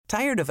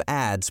Tired of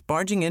ads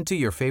barging into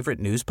your favorite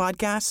news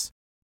podcasts?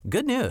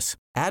 Good news.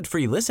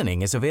 Ad-free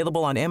listening is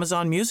available on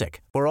Amazon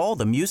Music for all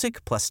the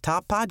music plus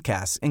top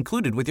podcasts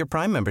included with your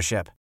Prime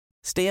membership.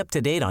 Stay up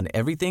to date on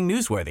everything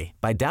newsworthy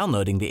by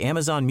downloading the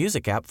Amazon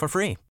Music app for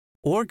free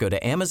or go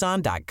to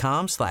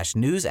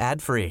amazon.com/news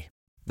ad free.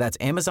 That's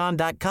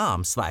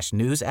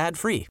amazon.com/news ad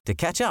free to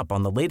catch up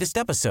on the latest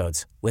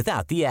episodes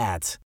without the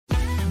ads.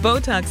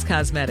 Botox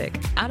Cosmetic,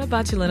 out of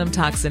botulinum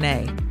toxin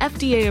A,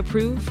 FDA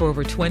approved for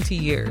over 20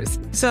 years.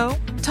 So,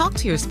 talk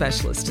to your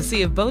specialist to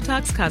see if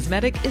Botox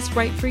Cosmetic is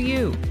right for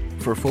you.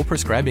 For full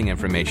prescribing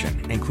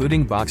information,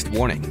 including boxed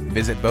warning,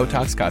 visit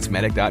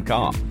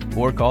BotoxCosmetic.com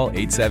or call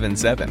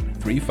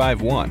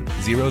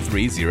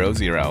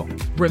 877-351-0300.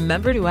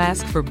 Remember to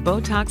ask for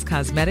Botox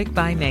Cosmetic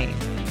by name.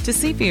 To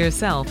see for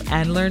yourself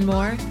and learn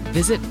more,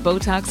 visit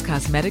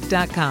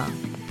BotoxCosmetic.com.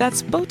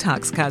 That's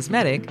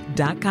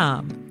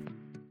BotoxCosmetic.com.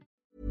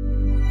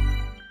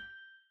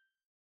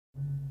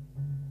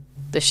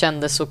 Det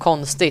kändes så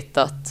konstigt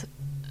att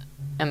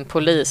en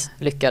polis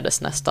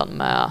lyckades nästan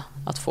med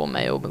att få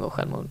mig att begå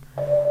självmord.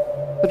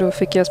 Och då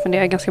fick jag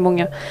spendera ganska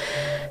många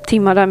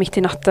timmar där mitt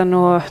i natten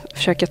och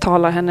försöka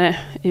tala henne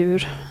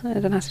ur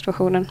den här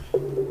situationen.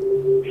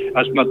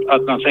 Alltså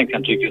att man sen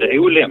kan tycka det är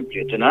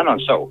olämpligt är en annan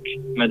sak.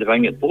 Men det var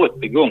inget brott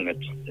begånget.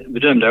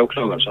 Bedömde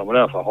åklagaren som, och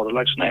därför har det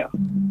lagts ner.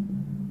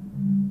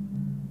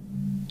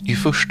 I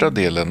första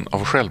delen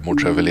av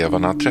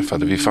självmordsöverlevarna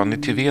träffade vi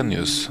Fanny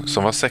Tivenius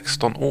som var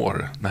 16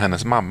 år när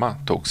hennes mamma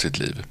tog sitt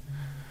liv.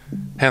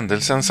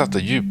 Händelsen satte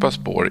djupa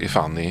spår i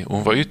Fanny och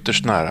hon var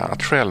ytterst nära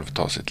att själv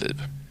ta sitt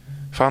liv.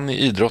 Fanny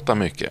idrottar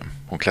mycket.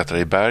 Hon klättrar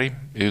i berg,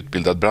 är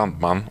utbildad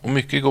brandman och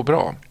mycket går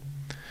bra.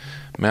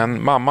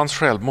 Men mammans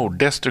självmord,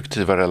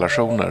 destruktiva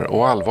relationer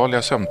och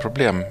allvarliga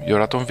sömnproblem gör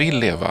att hon vill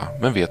leva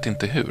men vet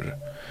inte hur.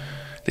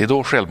 Det är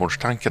då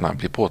självmordstankarna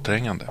blir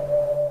påträngande.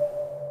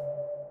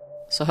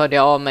 Så hörde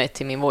jag av mig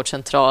till min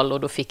vårdcentral och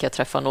då fick jag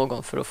träffa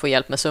någon för att få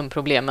hjälp med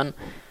sömnproblemen.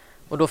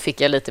 Och då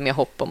fick jag lite mer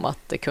hopp om att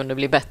det kunde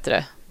bli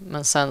bättre.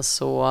 Men sen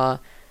så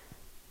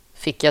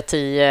fick jag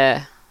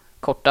 10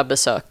 korta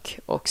besök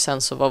och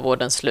sen så var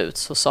vården slut.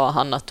 Så sa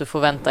han att du får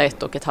vänta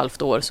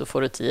 1,5 år så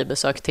får du 10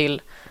 besök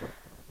till.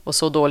 Och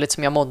så dåligt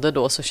som jag mådde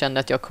då så kände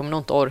jag att jag kommer nog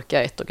inte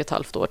orka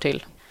 1,5 år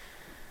till.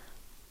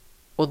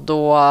 Och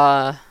då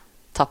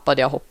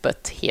tappade jag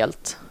hoppet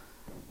helt.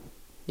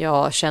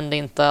 Jag kände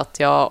inte att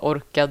jag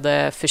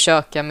orkade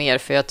försöka mer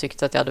för jag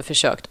tyckte att jag hade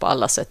försökt på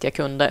alla sätt jag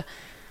kunde.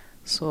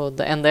 Så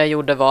det enda jag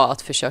gjorde var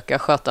att försöka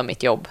sköta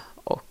mitt jobb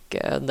och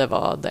det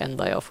var det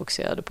enda jag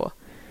fokuserade på.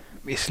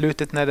 I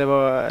slutet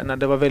när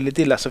det var väldigt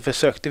illa så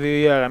försökte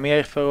vi göra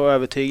mer för att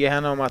övertyga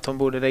henne om att hon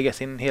borde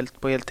läggas in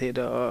helt på heltid.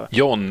 Och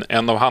John,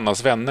 en av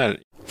Hannas vänner,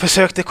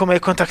 försökte komma i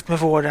kontakt med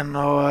vården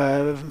och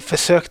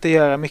försökte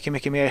göra mycket,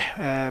 mycket mer.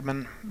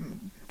 Men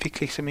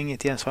fick liksom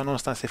inget gensvar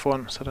någonstans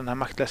ifrån. Så den här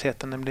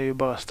maktlösheten den blev ju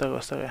bara större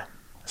och större.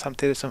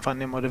 Samtidigt som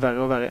Fanny mådde värre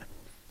och värre.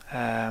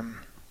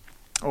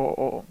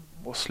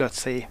 Och slöt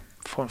sig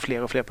från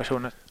fler och fler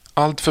personer.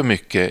 Allt för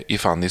mycket i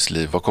Fannys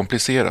liv var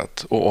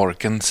komplicerat och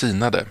orken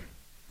sinade.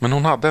 Men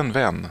hon hade en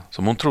vän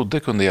som hon trodde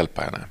kunde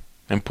hjälpa henne.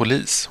 En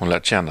polis hon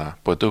lärt känna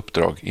på ett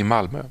uppdrag i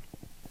Malmö.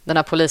 Den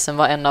här polisen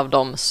var en av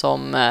dem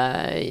som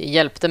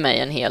hjälpte mig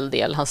en hel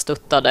del. Han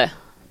stöttade.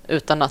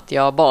 Utan att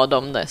jag bad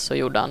om det så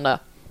gjorde han det.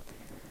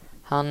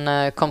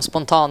 Han kom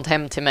spontant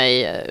hem till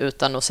mig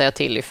utan att säga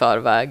till i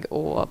förväg.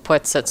 Och på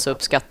ett sätt så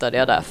uppskattade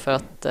jag det för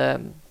att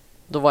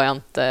då var jag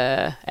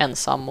inte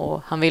ensam.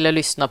 Och han ville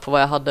lyssna på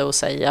vad jag hade att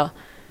säga.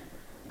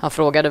 Han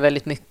frågade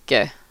väldigt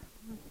mycket.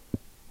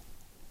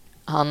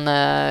 Han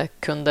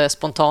kunde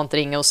spontant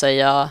ringa och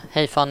säga: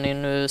 hej Fanny,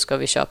 nu ska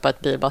vi köpa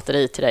ett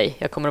bilbatteri till dig.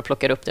 Jag kommer att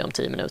plocka upp det om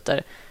 10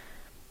 minuter.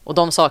 Och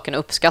de sakerna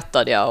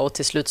uppskattade jag. Och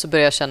till slut så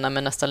började jag känna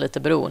mig nästan lite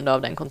beroende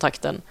av den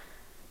kontakten.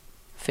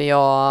 För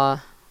jag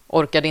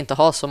orkade inte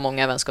ha så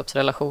många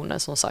vänskapsrelationer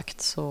som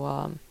sagt.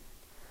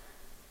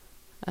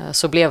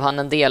 Så blev han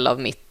en del av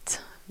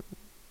mitt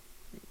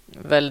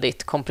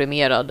väldigt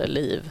komprimerade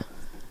liv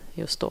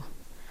just då.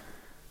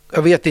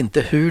 Jag vet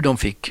inte hur de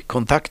fick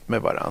kontakt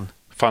med varann.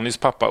 Fannys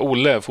pappa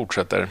Olle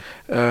fortsätter.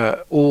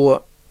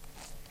 Och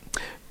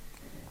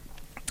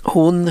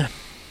hon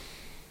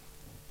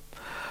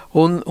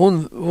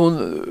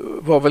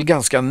var väl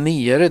ganska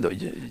nere då.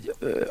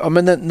 Ja,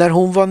 men när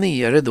hon var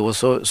nere då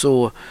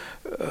så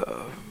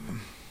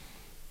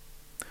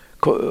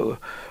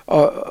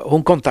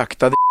hon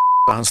kontaktade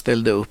och han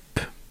ställde upp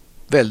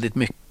väldigt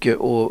mycket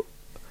och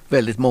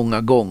väldigt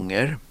många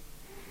gånger.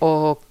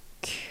 Och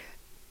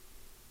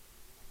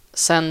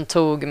sen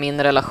tog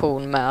min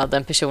relation med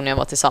den person jag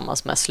var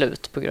tillsammans med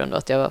slut på grund av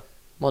att jag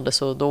mådde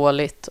så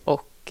dåligt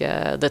och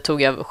det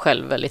tog jag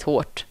själv väldigt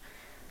hårt.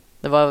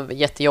 Det var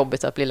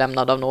jättejobbigt att bli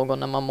lämnad av någon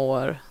när man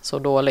mår så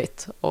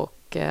dåligt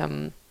och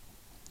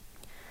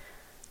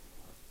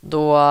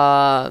då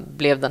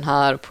blev den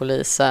här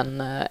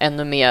polisen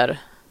ännu mer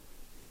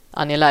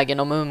angelägen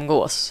om att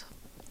umgås.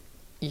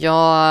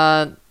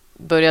 Jag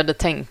började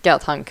tänka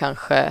att han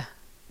kanske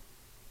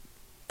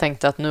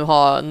tänkte att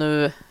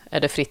nu är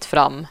det fritt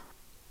fram.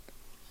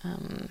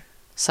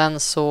 Sen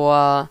så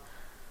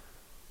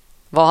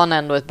var han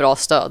ändå ett bra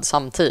stöd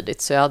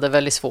samtidigt, så jag hade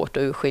väldigt svårt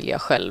att urskilja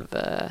själv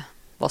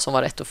vad som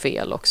var rätt och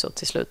fel också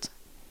till slut.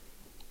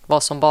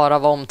 Vad som bara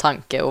var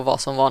omtanke och vad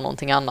som var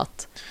någonting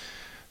annat.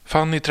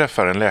 Fanny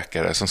träffar en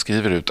läkare som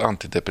skriver ut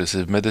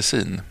antidepressiv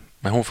medicin,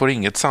 men hon får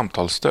inget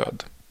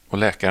samtalsstöd och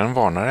läkaren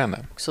varnar henne.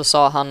 Så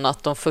sa han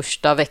att de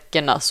första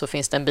veckorna så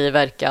finns det en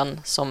biverkan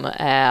som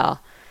är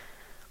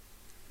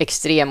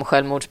extrem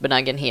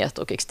självmordsbenägenhet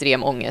och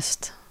extrem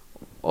ångest.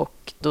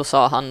 Och då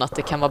sa han att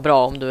det kan vara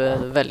bra om du är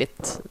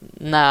väldigt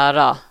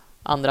nära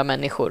andra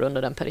människor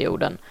under den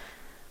perioden.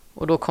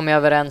 Och då kom jag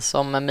överens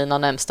om med mina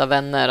närmsta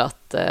vänner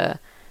att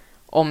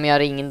om jag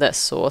ringde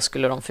så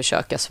skulle de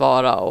försöka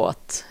svara, och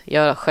att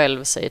jag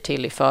själv säger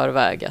till i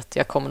förväg att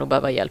jag kommer nog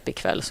behöva hjälp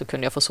ikväll, så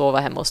kunde jag få sova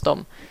hemma hos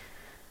dem.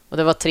 Och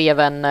det var 3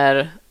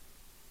 vänner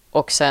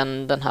och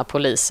sen den här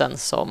polisen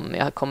som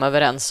jag kom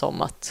överens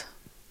om att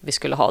vi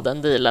skulle ha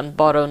den dealen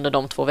bara under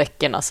de 2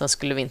 veckorna. Sen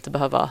skulle vi inte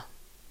behöva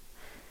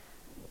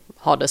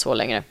ha det så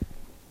längre.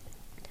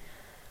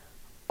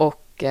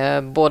 Och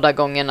båda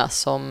gångerna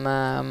som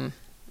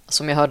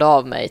jag hörde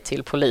av mig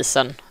till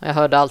polisen, jag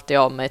hörde alltid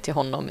av mig till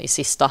honom i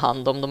sista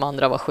hand om de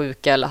andra var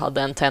sjuka eller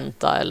hade en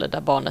tenta eller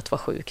där barnet var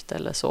sjukt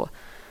eller så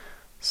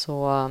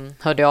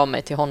hörde jag av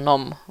mig till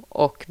honom,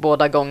 och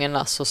båda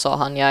gångerna så sa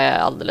han: jag är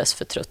alldeles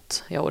för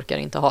trött, jag orkar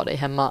inte ha dig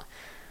hemma.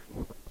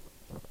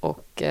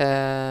 Och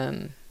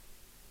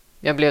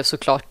jag blev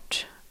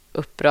såklart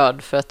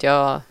upprörd, för att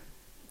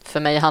för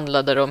mig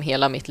handlade det om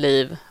hela mitt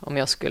liv, om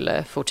jag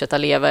skulle fortsätta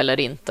leva eller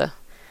inte.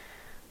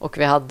 Och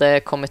vi hade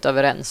kommit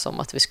överens om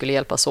att vi skulle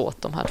hjälpas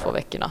åt de här 2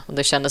 veckorna. Och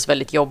det kändes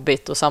väldigt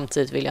jobbigt, och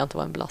samtidigt ville jag inte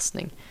vara en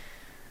belastning.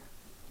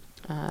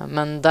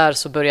 Men där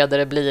så började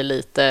det bli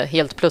lite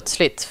helt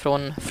plötsligt.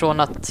 Från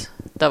att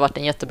det har varit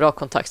en jättebra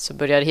kontakt så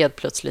började det helt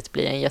plötsligt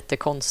bli en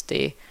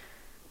jättekonstig,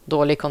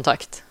 dålig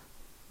kontakt.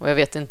 Och jag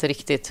vet inte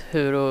riktigt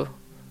hur och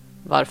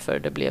varför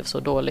det blev så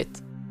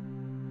dåligt.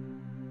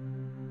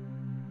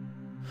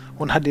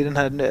 Hon hade ju den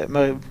här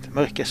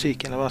mörka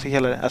cykeln, eller vad man ska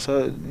kalla det,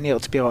 alltså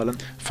nedåtspiralen.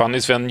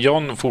 Fannys vän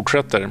John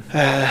fortsätter.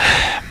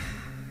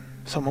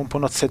 Som hon på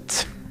något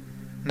sätt,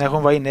 när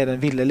hon var inne i den,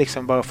 ville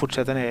liksom bara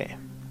fortsätta ner i.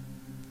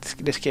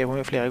 Det skrev hon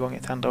ju flera gånger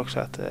till andra också,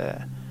 att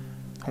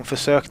hon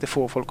försökte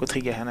få folk att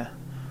trigga henne.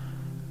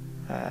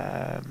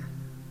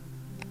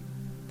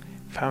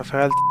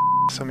 Framförallt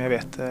som jag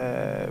vet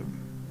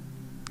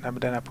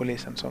den här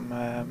polisen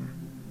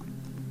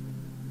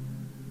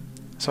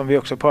som vi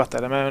också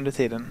pratade med under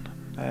tiden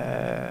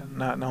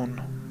när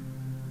hon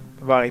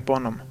var arg på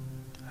honom.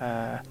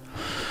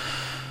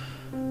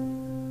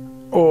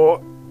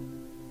 Och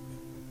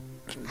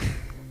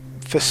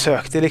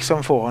försökte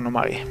liksom få honom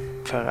arg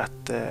för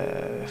att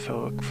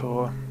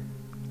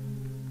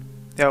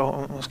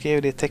ja, hon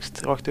skrev det i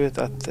text rakt ut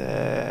att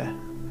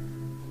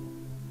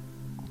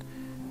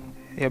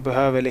jag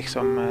behöver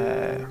liksom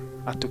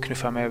att du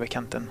knuffar mig över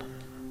kanten,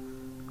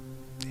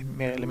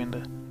 mer eller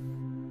mindre.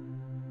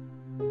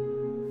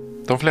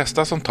 De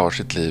flesta som tar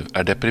sitt liv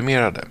är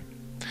deprimerade.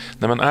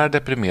 När man är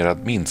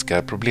deprimerad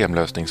minskar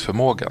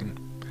problemlösningsförmågan.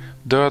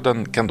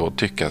 Döden kan då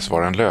tyckas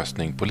vara en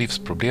lösning på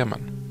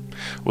livsproblemen.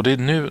 Och det är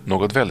nu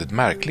något väldigt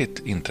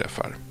märkligt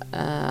inträffar.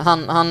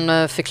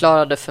 Han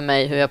förklarade för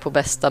mig hur jag på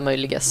bästa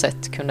möjliga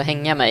sätt kunde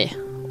hänga mig.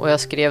 Och jag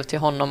skrev till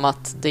honom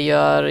att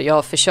jag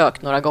har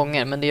försökt några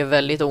gånger, men det gör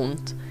väldigt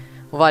ont.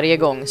 Och varje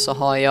gång så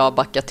har jag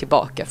backat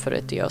tillbaka för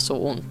att det gör så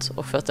ont.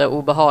 Och för att det är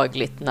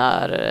obehagligt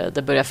när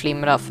det börjar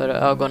flimra för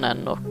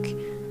ögonen och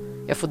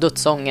jag får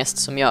dödsångest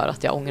som gör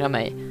att jag ångrar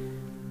mig.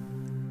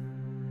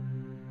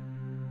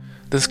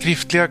 Den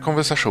skriftliga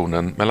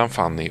konversationen mellan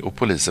Fanny och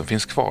polisen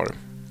finns kvar.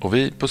 Och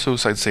vi på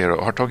Suicide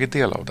Zero har tagit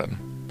del av den.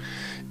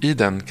 I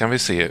den kan vi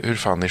se hur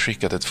Fanny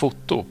skickat ett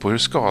foto på hur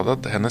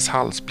skadad hennes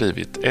hals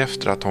blivit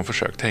efter att hon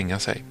försökt hänga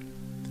sig.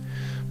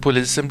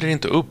 Polisen blir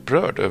inte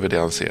upprörd över det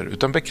han ser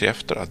utan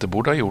bekräftar att det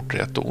borde ha gjort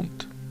rätt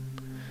ont.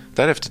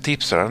 Därefter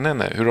tipsar han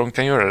henne hur hon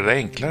kan göra det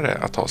enklare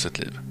att ta sitt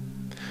liv.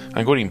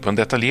 Han går in på en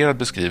detaljerad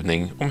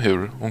beskrivning om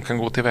hur hon kan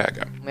gå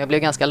tillväga. Jag blev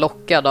ganska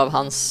lockad av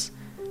hans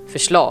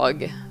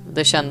förslag.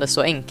 Det kändes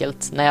så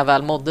enkelt. När jag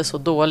väl mådde så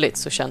dåligt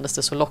så kändes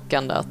det så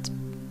lockande att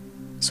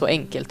så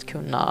enkelt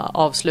kunna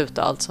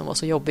avsluta allt som var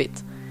så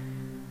jobbigt.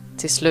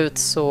 Till slut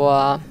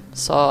så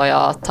sa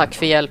jag tack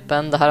för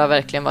hjälpen. Det här har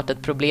verkligen varit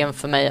ett problem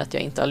för mig att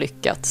jag inte har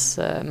lyckats.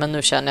 Men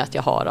nu känner jag att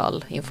jag har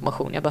all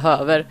information jag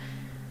behöver.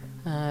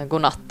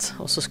 Godnatt.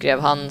 Och så skrev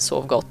han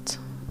sov gott.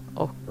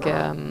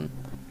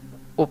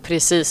 Och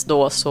precis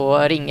då så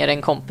ringer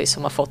en kompis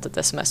som har fått ett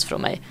sms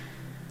från mig.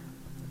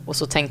 Och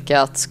så tänker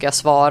jag att ska jag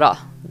svara,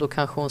 då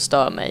kanske hon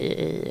stör mig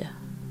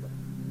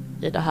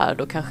i det här.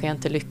 Då kanske jag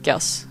inte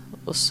lyckas.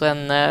 Och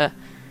sen när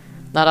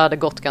det hade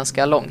gått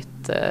ganska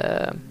långt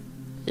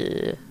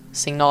i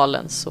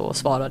signalen så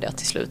svarade jag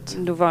till slut.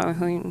 Då var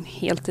hon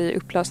helt i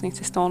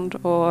upplösningstillstånd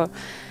och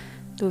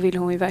då ville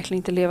hon ju verkligen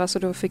inte leva, så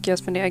då fick jag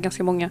spendera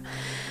ganska många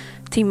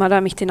timmar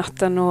där mitt i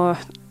natten och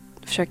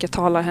försöka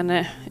tala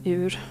henne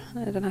ur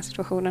den här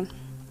situationen.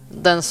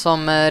 Den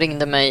som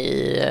ringde mig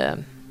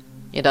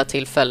i det här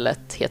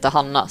tillfället heter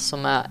Hanna,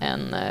 som är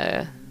en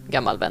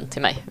gammal vän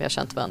till mig. Vi har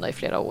känt varandra i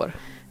flera år.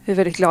 är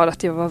väldigt glad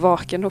att jag var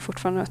vaken då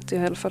fortfarande, att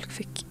jag i alla fall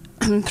fick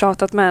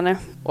pratat med henne.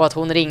 Och att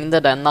hon ringde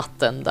den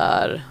natten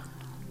där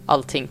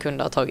allting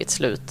kunde ha tagit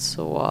slut,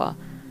 så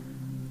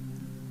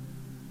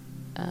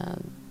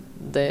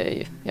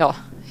jag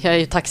är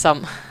ju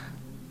tacksam.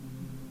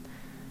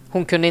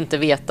 Hon kunde inte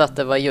veta att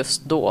det var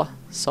just då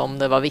som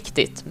det var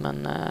viktigt,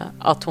 men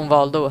att hon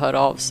valde att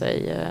höra av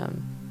sig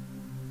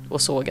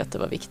och såg att det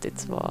var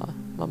viktigt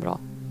var bra.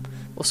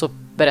 Och så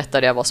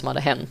berättade jag vad som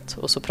hade hänt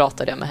och så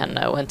pratade jag med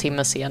henne, och en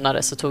timme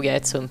senare så tog jag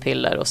ett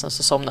sömnpiller och sen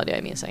så somnade jag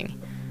i min säng.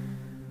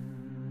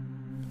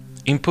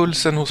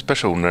 Impulsen hos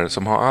personer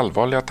som har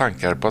allvarliga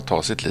tankar på att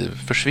ta sitt liv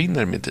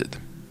försvinner med tid.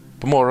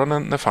 På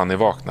morgonen när Fanny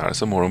vaknar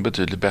så mår hon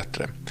betydligt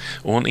bättre,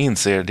 och hon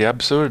inser det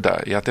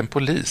absurda i att en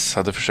polis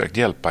hade försökt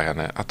hjälpa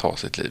henne att ta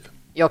sitt liv.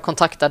 Jag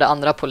kontaktade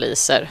andra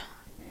poliser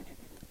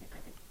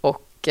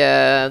och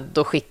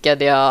då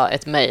skickade jag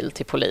ett mejl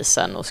till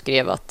polisen och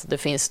skrev att det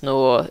finns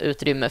nog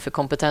utrymme för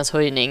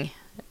kompetenshöjning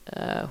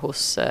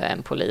hos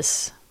en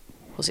polis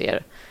hos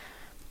er.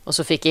 Och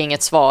så fick jag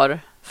inget svar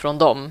från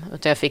dem,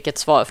 utan jag fick ett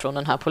svar från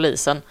den här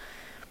polisen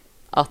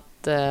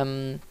att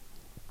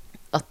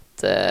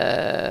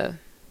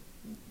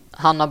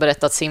han har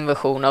berättat sin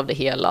version av det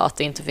hela, att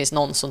det inte finns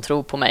någon som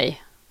tror på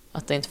mig,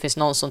 att det inte finns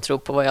någon som tror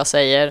på vad jag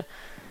säger,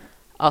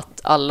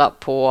 att alla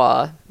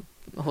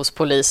hos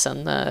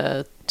polisen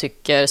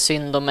tycker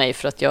synd om mig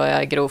för att jag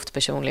är grovt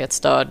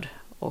personlighetsstörd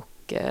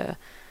och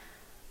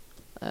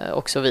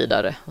så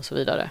vidare och så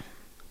vidare.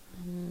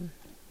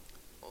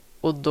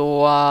 Och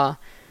då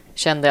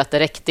kände jag att det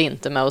räckte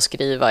inte med att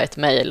skriva ett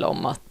mejl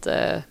om att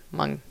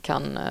man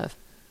kan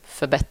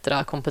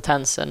förbättra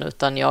kompetensen,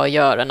 utan jag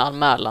gör en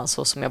anmälan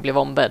så som jag blev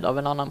ombedd av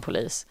en annan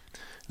polis.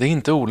 Det är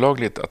inte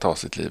olagligt att ta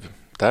sitt liv.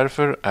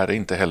 Därför är det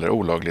inte heller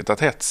olagligt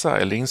att hetsa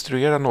eller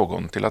instruera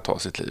någon till att ta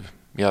sitt liv.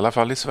 I alla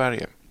fall i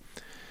Sverige.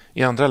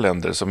 I andra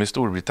länder som i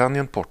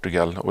Storbritannien,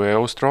 Portugal och i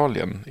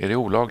Australien är det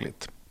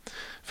olagligt.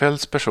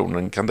 Fälls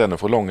personen kan denne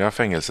få långa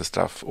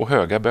fängelsestraff och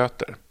höga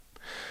böter.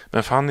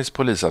 Men Fannys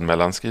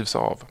polisanmälan skrivs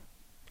av.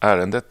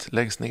 Ärendet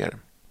läggs ner.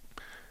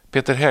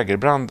 Peter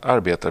Hägerbrand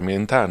arbetar med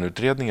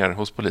internutredningar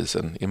hos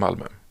polisen i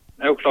Malmö.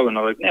 Åklagaren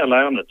har lagt ner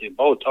ärendet i ett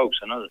bra tag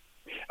sedan nu.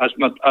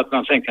 Att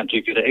man sen kan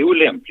tycka det är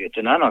olämpligt är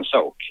en annan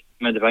sak.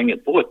 Men det var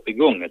inget brott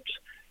begånget,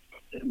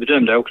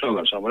 bedömde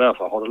åklagaren som, och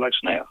därför har det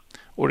lagts ner.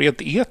 Och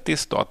rent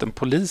etiskt då, att en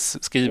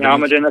polis skriver... Ja,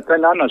 men det är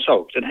en annan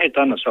sak. Det är en helt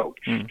annan sak.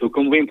 Då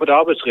kommer vi in på det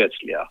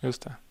arbetsrättsliga.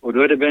 Just det. Och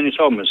då är det Benny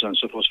Samuelsson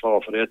som får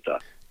svara för detta.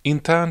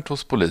 Internt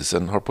hos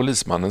polisen har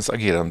polismannens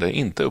agerande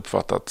inte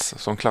uppfattats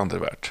som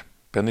klandervärt.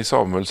 Benny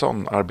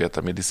Samuelsson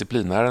arbetar med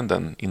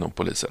disciplinärenden inom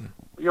polisen.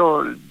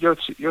 Jag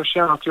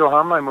känner att jag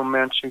hamnar i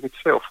moment 22,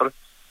 för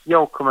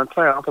jag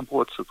kommenterar inte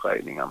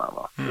brottsutredningarna.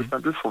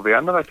 Utan du får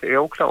vända dig till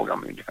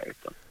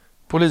åklagarmyndigheten.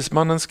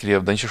 Polismannen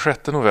skrev den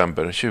 26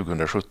 november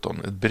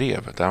 2017 ett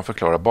brev där han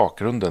förklarar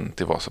bakgrunden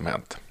till vad som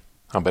hänt.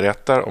 Han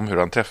berättar om hur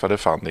han träffade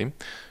Fanny,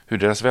 hur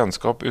deras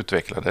vänskap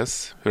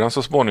utvecklades, hur han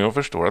så småningom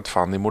förstår att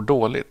Fanny mår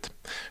dåligt,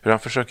 hur han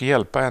försöker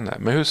hjälpa henne,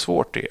 men hur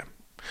svårt det är.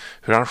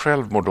 Hur han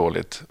själv mår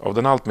dåligt av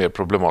den allt mer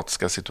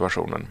problematiska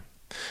situationen.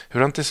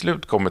 Hur han till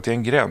slut kommer till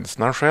en gräns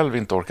när han själv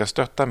inte orkar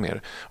stötta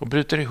mer och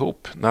bryter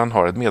ihop när han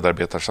har ett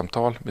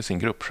medarbetarsamtal med sin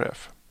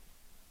gruppchef.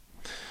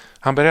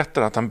 Han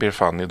berättar att han ber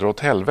Fanny dra åt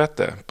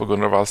helvete på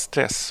grund av all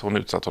stress hon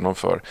utsatt honom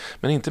för,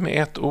 men inte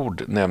med ett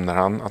ord nämner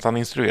han att han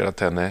instruerat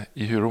henne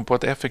i hur hon på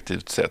ett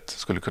effektivt sätt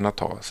skulle kunna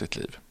ta sitt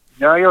liv.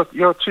 Ja,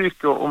 jag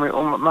tycker,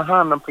 om med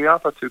handen på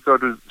hjärtat tycker jag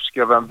du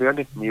ska vara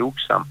väldigt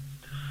nogsam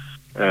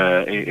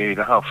i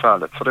det här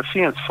fallet. För det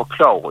finns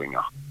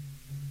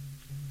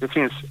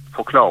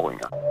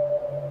förklaringar.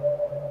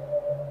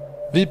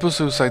 Vi på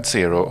Suicide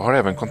Zero har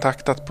även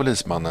kontaktat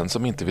polismannen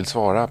som inte vill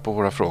svara på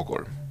våra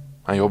frågor.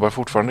 Han jobbar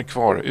fortfarande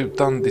kvar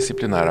utan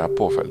disciplinära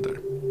påföljder.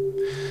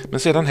 Men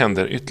sedan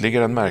händer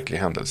ytterligare en märklig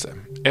händelse.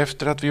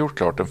 Efter att vi gjort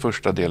klart den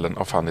första delen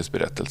av Fannys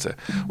berättelse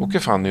åker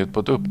Fanny ut på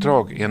ett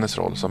uppdrag i hennes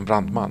roll som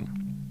brandman.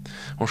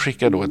 Hon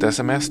skickar då ett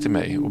sms till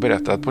mig och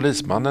berättar att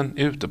polismannen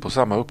är ute på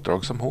samma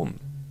uppdrag som hon.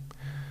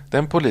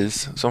 Den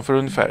polis som för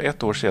ungefär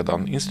 1 år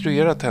sedan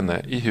instruerat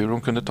henne i hur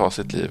hon kunde ta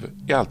sitt liv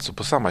är alltså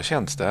på samma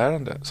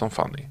tjänsteärende som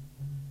Fanny.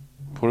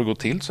 Får det gå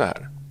till så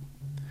här?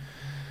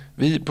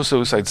 Vi på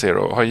Suicide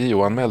Zero har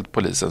JO-anmält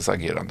polisens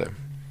agerande.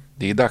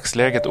 Det är i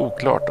dagsläget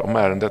oklart om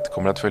ärendet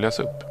kommer att följas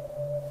upp.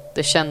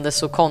 Det kändes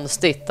så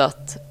konstigt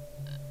att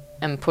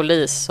en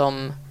polis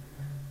som...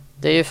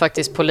 Det är ju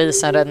faktiskt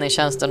polisen,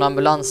 räddningstjänsten och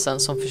ambulansen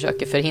som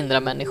försöker förhindra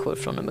människor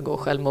från att begå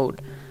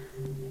självmord.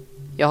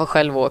 Jag har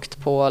själv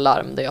åkt på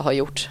larm där jag har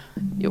gjort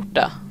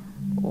det.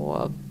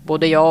 Och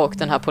både jag och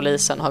den här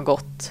polisen har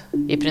gått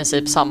i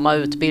princip samma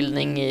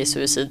utbildning i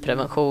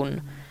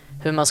suicidprevention,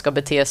 hur man ska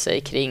bete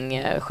sig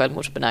kring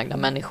självmordsbenägna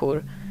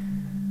människor.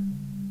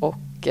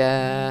 Och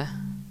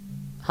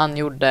han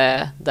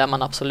gjorde det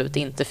man absolut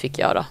inte fick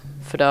göra.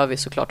 För det har vi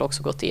såklart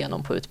också gått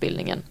igenom på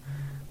utbildningen.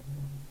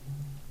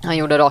 Han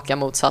gjorde raka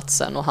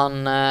motsatsen och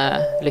han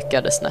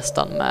lyckades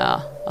nästan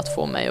med att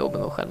få mig att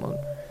begå självmord.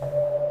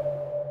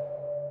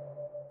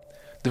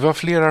 Det var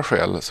flera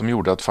skäl som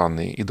gjorde att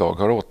Fanny idag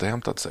har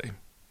återhämtat sig.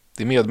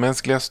 Det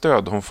medmänskliga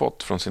stöd hon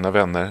fått från sina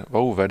vänner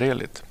var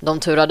ovärderligt. De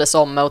turades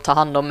om med att ta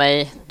hand om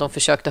mig. De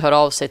försökte höra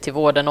av sig till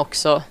vården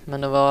också,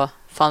 men det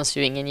fanns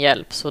ju ingen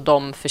hjälp, så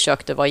de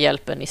försökte vara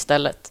hjälpen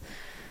istället.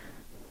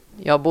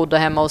 Jag bodde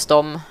hemma hos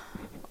dem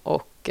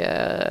och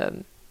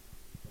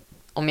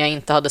om jag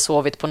inte hade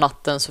sovit på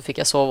natten så fick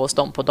jag sova hos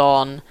dem på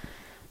dagen.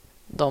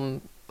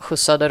 De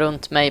skjutsade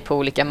runt mig på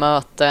olika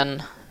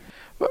möten.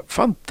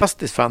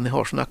 Fantastiskt, fan, ni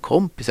har såna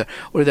kompisar.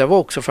 Och det där var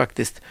också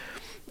faktiskt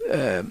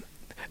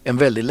en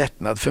väldigt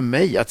lättnad för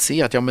mig att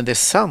se att men det är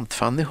sant,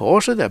 fan, ni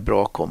har så där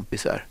bra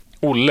kompisar.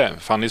 Olle,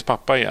 Fannys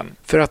pappa igen.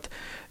 För att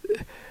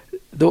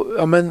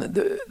då,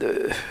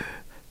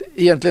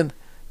 egentligen,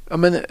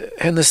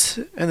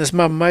 hennes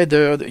mamma är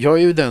död, jag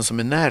är ju den som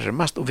är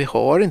närmast och vi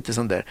har inte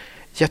sån där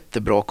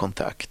jättebra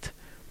kontakt.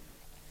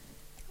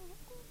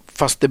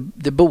 Fast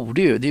det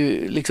borde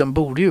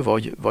ju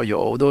vara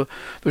jag, och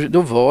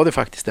då var det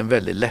faktiskt en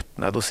väldigt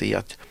lättnad att se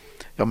att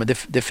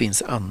det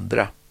finns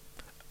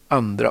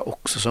andra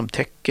också som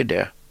täcker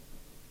det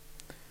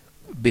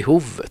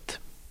behovet.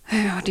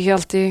 Ja, det är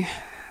alltid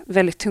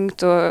väldigt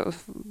tungt och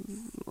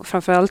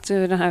framförallt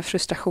den här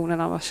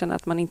frustrationen av att känna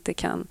att man inte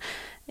kan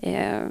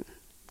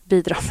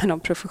bidra med någon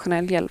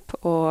professionell hjälp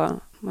och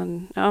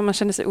man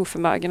känner sig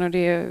oförmögen, och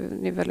det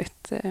är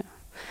väldigt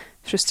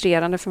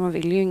frustrerande, för man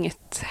vill ju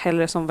inget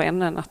hellre som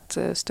vän än att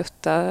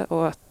stötta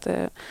och att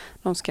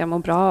de ska må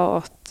bra och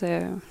att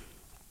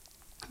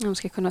de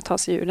ska kunna ta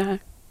sig ur det här.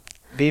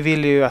 Vi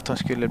ville ju att hon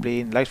skulle bli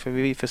inlagd, för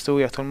vi förstod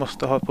ju att hon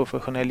måste ha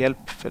professionell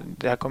hjälp, för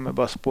det här kommer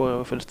bara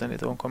spåra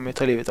fullständigt och hon kommer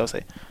ta livet av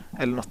sig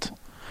eller något.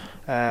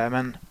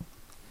 Men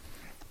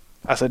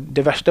alltså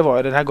det värsta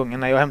var den här gången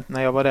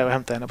när jag var där och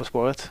hämtade henne på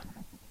spåret,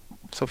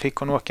 så fick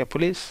hon åka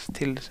polis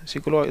till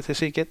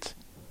psyket.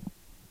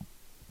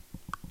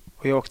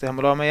 Och jag åkte hem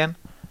och la mig igen.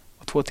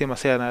 Och 2 timmar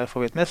senare får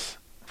vi ett mess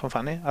från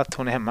Fanny att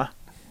hon är hemma.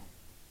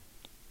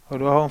 Och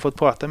då har hon fått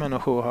prata med en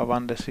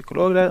jourhavande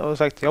psykolog där och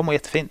sagt: jag mår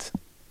jättefint.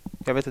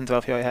 Jag vet inte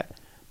varför jag är här.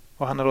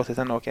 Och han har låtit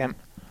henne åka hem.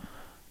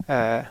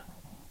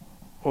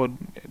 Och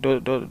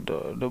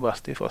då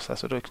brast det för oss.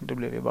 Alltså då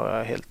blev vi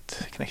bara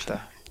helt knäckta.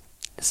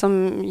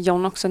 Som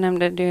John också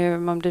nämnde,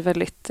 man blir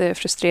väldigt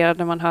frustrerad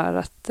när man hör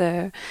att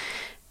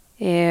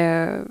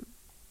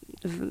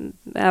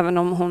även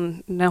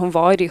om när hon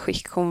var i det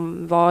skick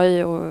hon var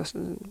i och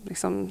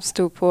liksom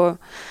stod på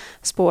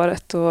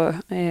spåret och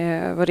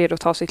var redo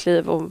att ta sitt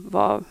liv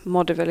och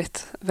mådde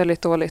väldigt,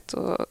 väldigt dåligt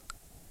och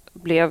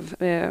blev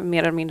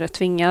mer eller mindre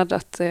tvingad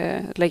att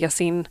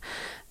läggas in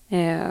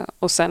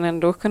och sen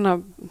ändå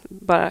kunna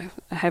bara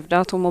hävda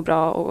att hon mår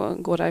bra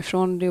och gå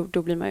därifrån,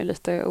 då blir man ju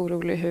lite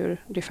orolig hur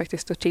det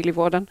faktiskt står till i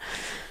vården.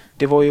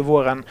 Det var ju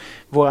våran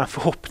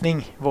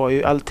förhoppning var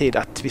ju alltid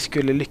att vi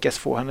skulle lyckas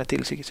få henne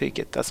till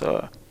psyket.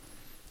 Alltså,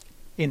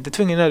 inte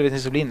tvungen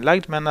nödvändigtvis att bli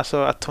inlagd, men alltså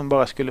att hon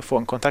bara skulle få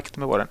en kontakt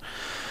med vården.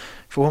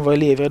 För hon var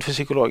livrädd för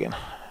psykologen,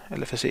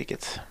 eller för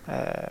psyket.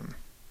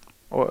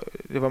 Och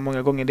det var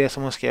många gånger det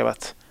som hon skrev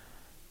att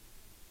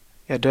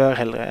jag dör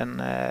hellre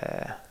än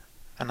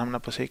hamna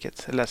på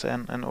psyket. Eller alltså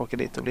än åka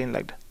dit och bli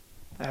inlagd.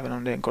 Även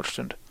om det är en kort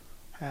stund.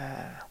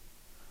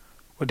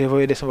 Och det var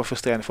ju det som var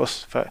frustrerande för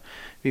oss. För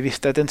vi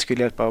visste att det inte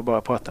skulle hjälpa att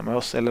bara prata med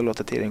oss eller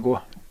låta tiden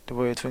gå. Det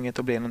var ju tvunget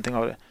att bli någonting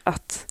av det.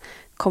 Att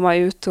komma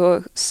ut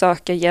och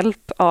söka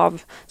hjälp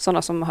av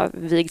sådana som har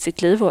vigt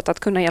sitt liv åt att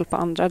kunna hjälpa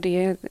andra,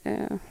 det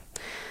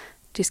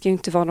ska ju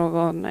inte vara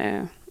någon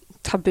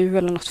tabu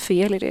eller något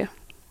fel i det.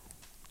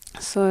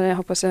 Så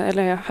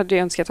jag hade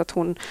önskat att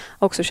hon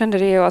också kände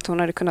det och att hon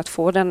hade kunnat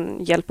få den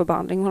hjälp och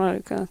behandling hon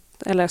hade kunnat,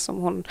 eller som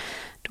hon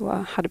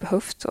då hade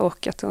behövt,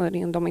 och att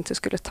de inte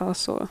skulle ta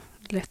så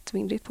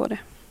lättvindigt på det.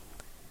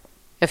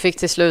 Jag fick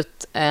till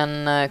slut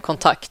en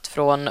kontakt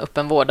från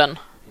öppenvården.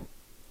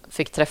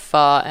 Fick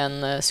träffa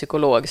en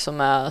psykolog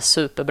som är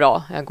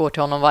superbra. Jag går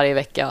till honom varje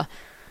vecka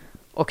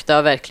och det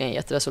har verkligen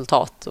gett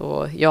resultat.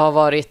 Och jag har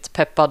varit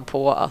peppad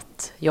på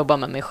att jobba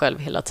med mig själv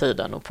hela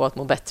tiden och på att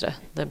må bättre.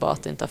 Det är bara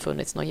att det inte har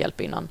funnits någon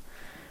hjälp innan.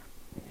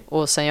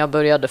 Och sen jag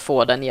började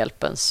få den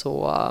hjälpen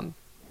så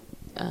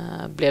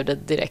blev det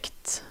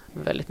direkt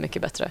väldigt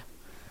mycket bättre.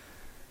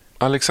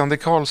 Alexander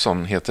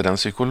Karlsson heter den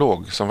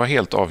psykolog som var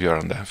helt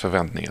avgörande för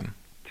vändningen.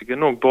 Jag tycker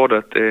nog både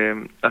att det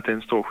är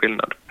en stor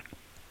skillnad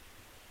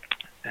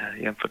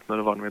jämfört med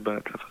det var när vi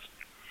började träffas.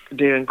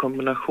 Det är en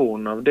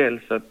kombination av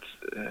dels att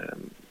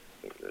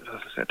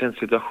den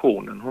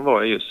situationen hon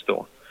var i just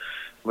då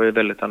var ju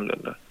väldigt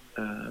annorlunda.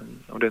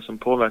 Och det som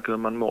påverkar hur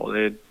man mår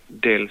är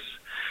dels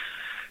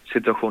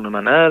situationen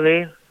man är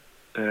i,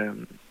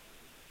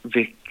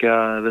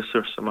 vilka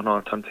resurser man har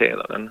att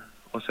hantera den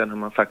och sen hur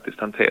man faktiskt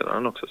hanterar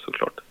den också,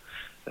 såklart.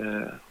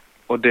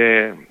 Och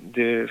det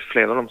är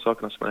flera av de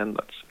sakerna som har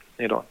ändrats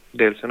idag.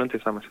 Dels är hon inte i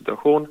samma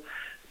situation,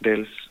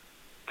 dels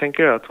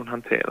tänker jag att hon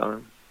hanterar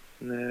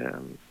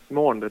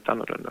måendet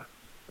annorlunda.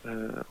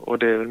 Och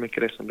det är väl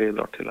mycket det som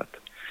bidrar till att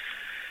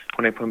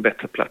hon är på en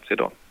bättre plats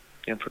idag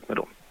jämfört med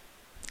då.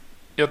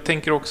 Jag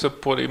tänker också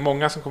på det,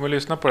 många som kommer att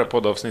lyssna på det här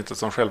poddavsnittet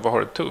som själva har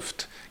det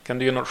tufft. Kan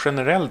du ge något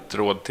generellt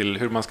råd till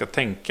hur man ska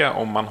tänka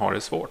om man har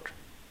det svårt?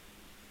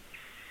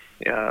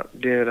 Ja,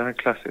 det är det här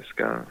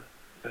klassiska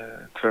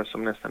tror jag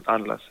som nästan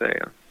alla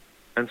säger.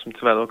 Men som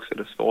tyvärr också är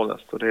det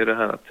svåraste, och det är det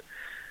här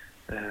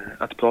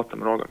att prata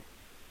med någon.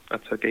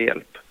 Att söka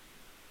hjälp.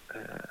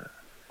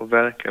 Och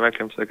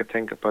verkligen försöka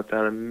tänka på att det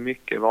här är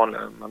mycket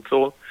vanligare än man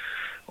tror.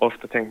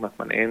 Ofta tänker man att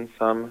man är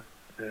ensam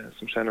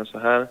som känner så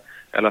här.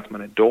 Eller att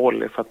man är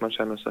dålig för att man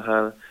känner så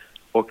här.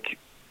 Och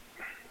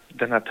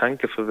den här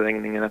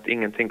tankeförvrängningen att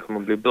ingenting kommer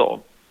att bli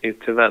bra är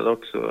tyvärr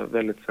också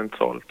väldigt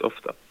centralt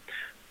ofta.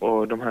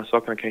 Och de här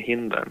sakerna kan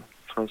hindra en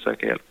från att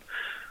söka hjälp.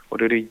 Och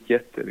då är det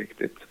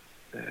jätteviktigt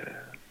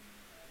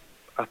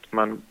att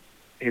man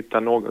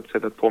hittar något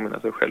sätt att påminna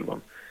sig själv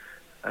om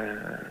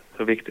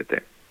hur viktigt det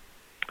är.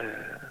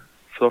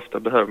 För ofta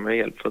behöver man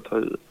hjälp för att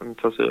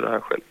ta sig ur det här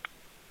själv.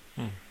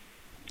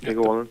 Det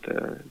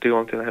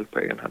går inte helt på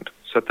egen hand.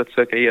 Så att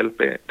söka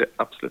hjälp är det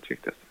absolut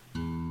viktigaste.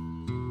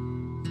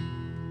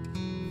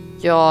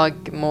 Jag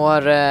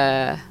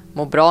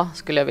mår bra,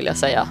 skulle jag vilja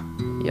säga.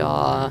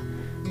 Jag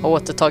har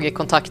återtagit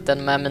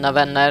kontakten med mina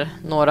vänner.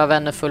 Några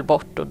vänner föll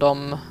bort och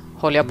de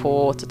håller jag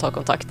på att återta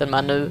kontakten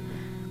med nu.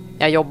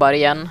 Jag jobbar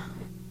igen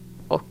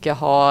och jag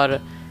har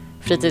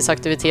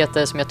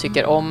fritidsaktiviteter som jag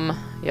tycker om.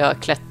 Jag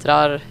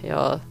klättrar,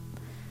 jag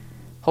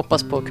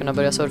hoppas på att kunna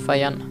börja surfa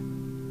igen.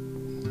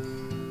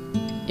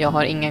 Jag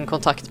har ingen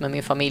kontakt med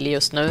min familj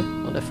just nu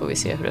och det får vi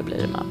se hur det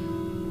blir med.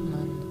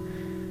 Men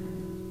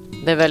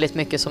det är väldigt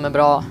mycket som är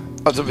bra.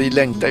 Alltså vi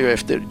längtar ju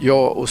efter,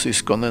 jag och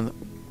syskonen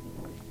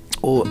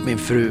och min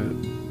fru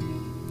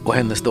och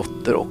hennes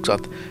dotter också,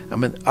 att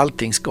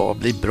allting ska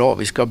bli bra.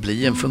 Vi ska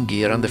bli en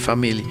fungerande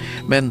familj.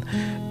 Men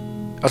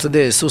alltså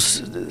det är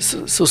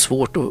så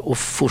svårt att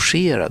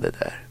forcera det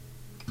där.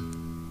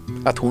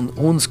 Att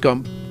hon ska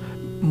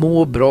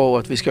må bra och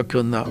att vi ska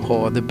kunna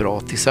ha det bra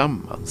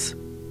tillsammans.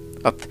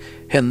 Att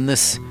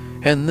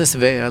hennes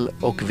väl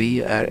och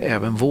ve är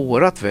även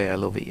vårat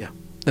väl och ve.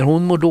 När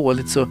hon mår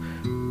dåligt så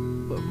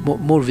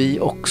mår vi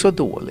också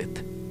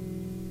dåligt.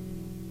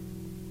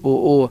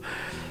 Och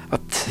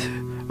att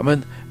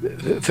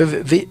för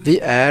vi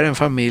är en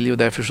familj och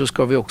därför så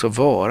ska vi också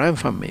vara en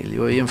familj.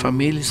 Och i en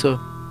familj så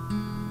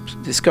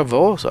det ska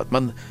vara så att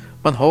man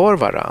har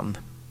varann.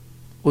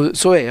 Och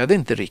så är det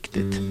inte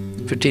riktigt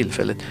för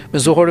tillfället.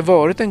 Men så har det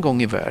varit en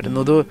gång i världen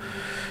och då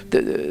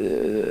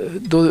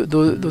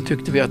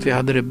tyckte vi att vi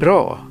hade det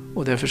bra.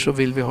 Och därför så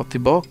vill vi ha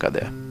tillbaka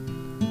det.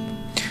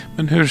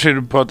 Men hur ser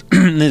du på att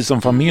ni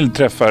som familj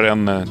träffar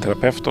en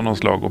terapeut av någon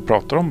slag och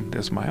pratar om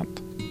det som har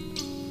hänt?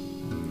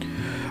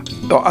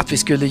 Ja, att vi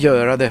skulle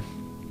göra det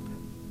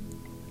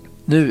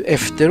nu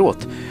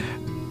efteråt.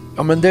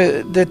 Ja, men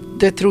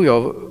det tror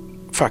jag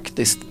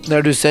faktiskt,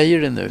 när du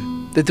säger det nu,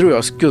 det tror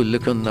jag skulle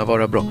kunna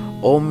vara bra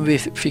om vi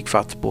fick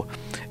fatt på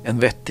en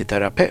vettig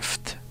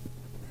terapeut.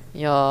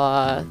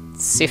 Jag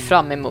ser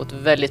fram emot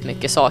väldigt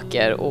mycket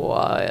saker och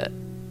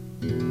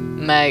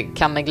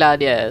kan med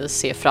glädje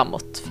se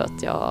framåt för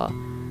att jag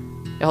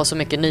har så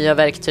mycket nya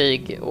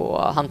verktyg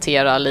att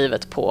hantera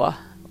livet på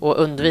och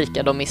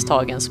undvika de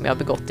misstagen som jag har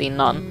begått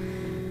innan.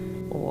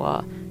 Och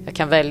jag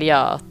kan välja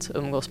att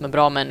umgås med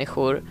bra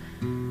människor.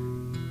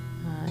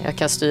 Jag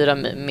kan styra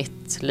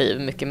mitt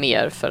liv mycket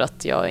mer för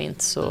att jag är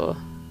inte så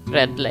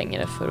rädd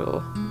längre för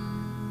att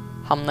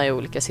hamna i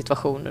olika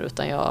situationer,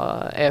 utan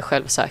jag är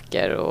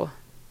självsäker och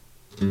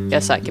jag är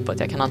säker på att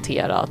jag kan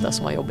hantera allt det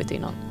som var jobbigt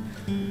innan.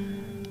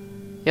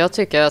 Jag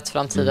tycker att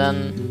framtiden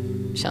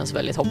känns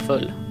väldigt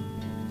hoppfull.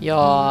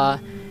 Jag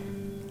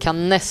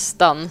kan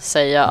nästan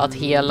säga att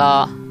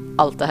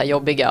allt det här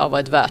jobbiga har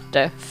varit värt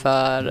det,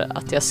 för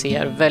att jag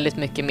ser väldigt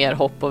mycket mer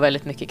hopp och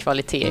väldigt mycket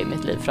kvalitet i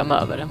mitt liv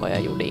framöver än vad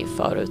jag gjorde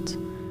förut.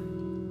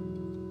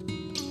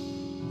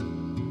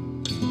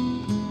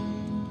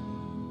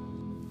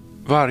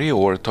 Varje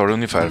år tar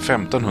ungefär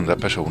 1500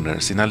 personer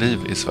sina liv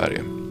i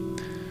Sverige.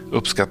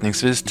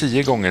 Uppskattningsvis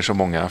 10 gånger så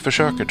många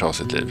försöker ta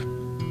sitt liv.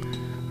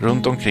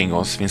 Runt omkring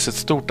oss finns ett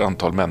stort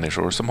antal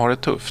människor som har det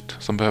tufft,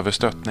 som behöver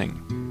stöttning.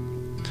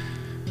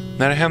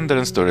 När det händer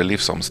en större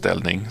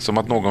livsomställning, som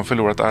att någon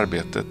förlorat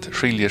arbetet,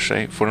 skiljer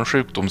sig, får en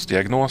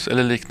sjukdomsdiagnos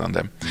eller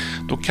liknande,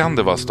 då kan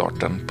det vara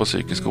starten på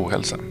psykisk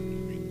ohälsa.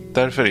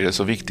 Därför är det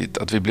så viktigt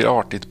att vi blir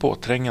artigt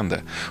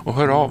påträngande och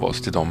hör av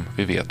oss till dem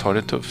vi vet har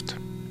det tufft.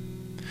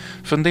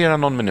 Fundera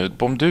någon minut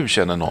på om du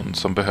känner någon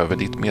som behöver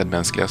ditt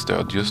medmänskliga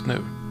stöd just nu.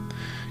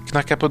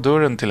 Knacka på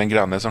dörren till en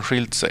granne som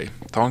skilt sig,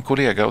 ta en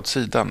kollega åt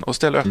sidan och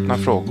ställ öppna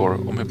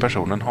frågor om hur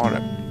personen har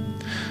det.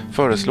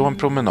 Föreslå en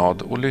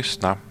promenad och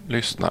lyssna.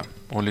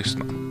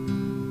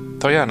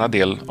 Ta gärna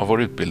del av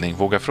vår utbildning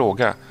Våga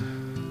fråga,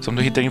 som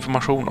du hittar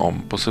information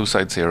om på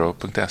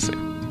suicidezero.se.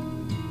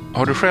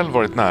 Har du själv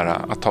varit nära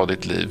att ta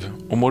ditt liv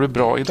och mår du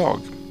bra idag?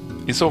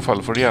 I så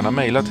fall får du gärna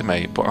mejla till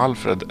mig på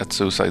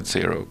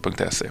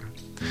alfred@suicidezero.se.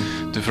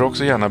 Du får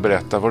också gärna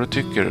berätta vad du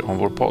tycker om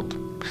vår podd.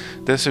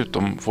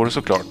 Dessutom får du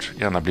såklart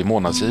gärna bli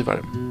månadsgivare.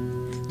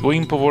 Gå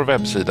in på vår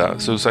webbsida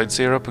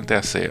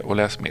suicidezero.se och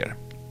läs mer.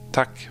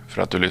 Tack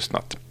för att du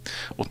lyssnat.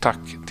 Och tack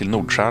till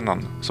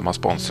Nordstjärnan som har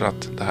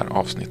sponsrat det här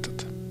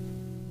avsnittet.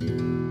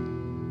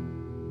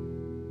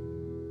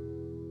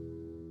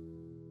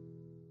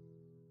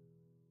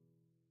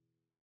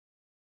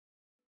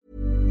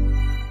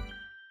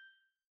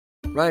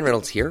 Ryan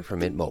Reynolds here from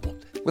Mint Mobile.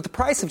 With the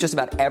price of just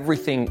about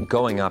everything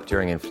going up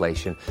during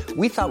inflation,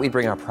 we thought we'd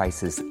bring our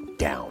prices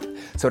down.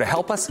 So to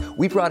help us,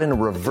 we brought in a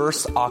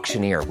reverse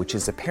auctioneer, which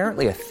is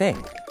apparently a thing.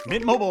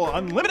 Mint Mobile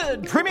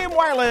Unlimited Premium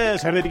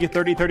Wireless. How to get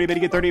 30, 30, how to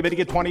get 30, how to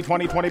get 20,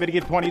 20, 20, how to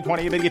get 20,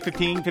 20, how to get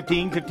 15,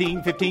 15,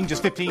 15, 15,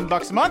 just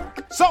 $15 a month?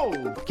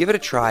 Sold! Give it a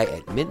try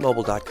at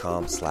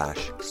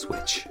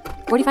mintmobile.com/switch.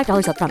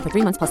 $45 up front for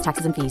 3 months plus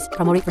taxes and fees.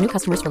 Promo rate for new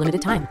customers for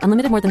limited time.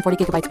 Unlimited more than 40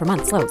 gigabytes per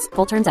month. Slows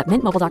full terms at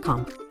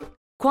mintmobile.com.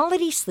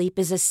 Quality sleep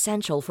is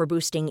essential for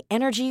boosting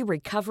energy,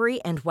 recovery,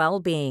 and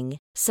well-being.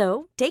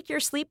 So, take your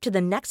sleep to the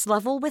next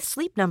level with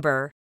Sleep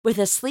Number. With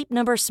a Sleep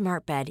Number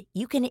smart bed,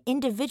 you can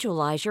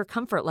individualize your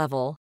comfort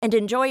level and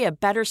enjoy a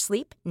better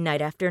sleep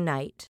night after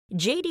night.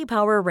 J.D.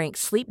 Power ranks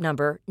Sleep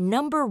Number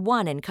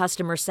 #1 in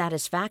customer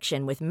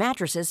satisfaction with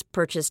mattresses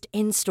purchased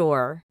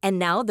in-store. And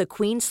now the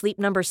Queen Sleep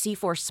Number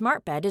C4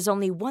 smart bed is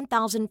only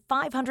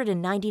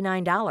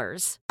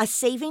 $1,599, a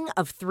saving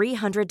of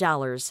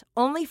 $300,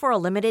 only for a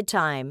limited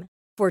time.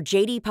 For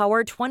J.D.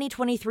 Power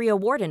 2023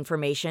 award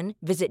information,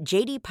 visit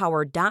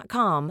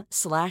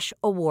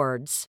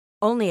jdpower.com/awards.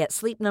 Only at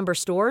Sleep Number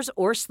stores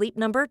or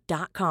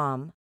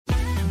sleepnumber.com.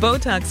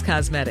 Botox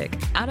Cosmetic,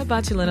 out of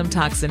botulinum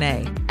toxin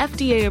A,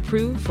 FDA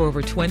approved for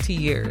over 20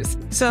 years.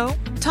 So,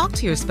 talk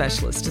to your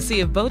specialist to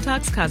see if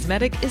Botox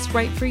Cosmetic is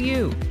right for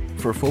you.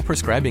 For full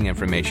prescribing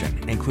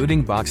information,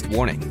 including boxed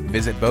warning,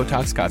 visit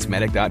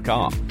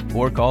BotoxCosmetic.com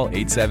or call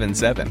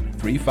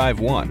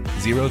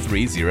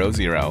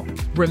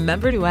 877-351-0300.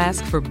 Remember to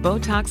ask for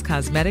Botox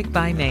Cosmetic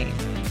by name.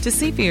 To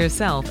see for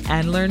yourself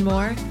and learn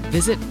more,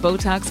 visit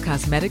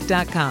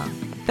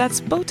BotoxCosmetic.com. That's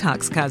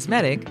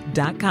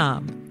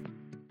BotoxCosmetic.com.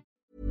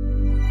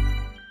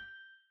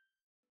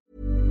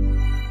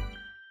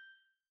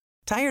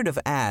 Tired of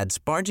ads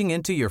barging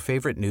into your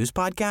favorite news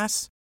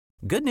podcasts?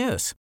 Good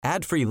news.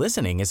 Ad-free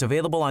listening is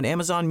available on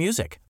Amazon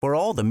Music for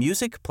all the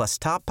music plus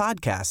top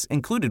podcasts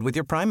included with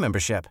your Prime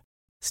membership.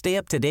 Stay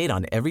up to date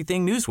on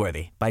everything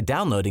newsworthy by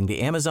downloading the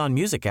Amazon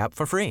Music app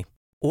for free.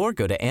 Or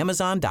go to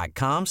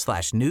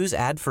amazon.com/news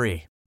ad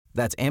free.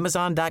 That's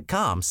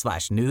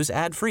amazon.com/news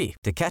ad free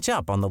to catch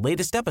up on the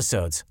latest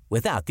episodes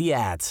without the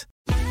ads.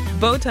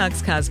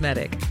 Botox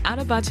Cosmetic, out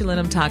of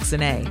botulinum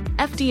toxin A,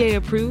 FDA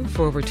approved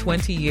for over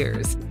 20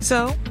 years.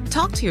 So,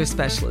 talk to your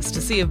specialist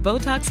to see if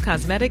Botox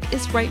Cosmetic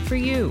is right for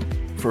you.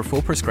 For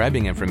full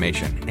prescribing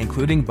information,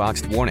 including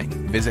boxed warning,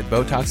 visit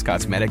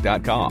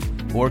BotoxCosmetic.com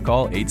or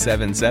call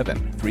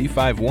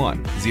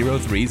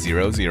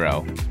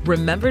 877-351-0300.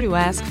 Remember to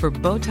ask for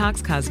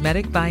Botox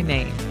Cosmetic by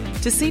name.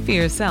 To see for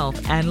yourself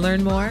and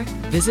learn more,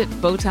 visit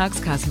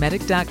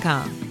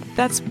BotoxCosmetic.com.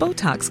 That's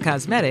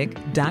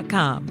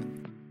BotoxCosmetic.com.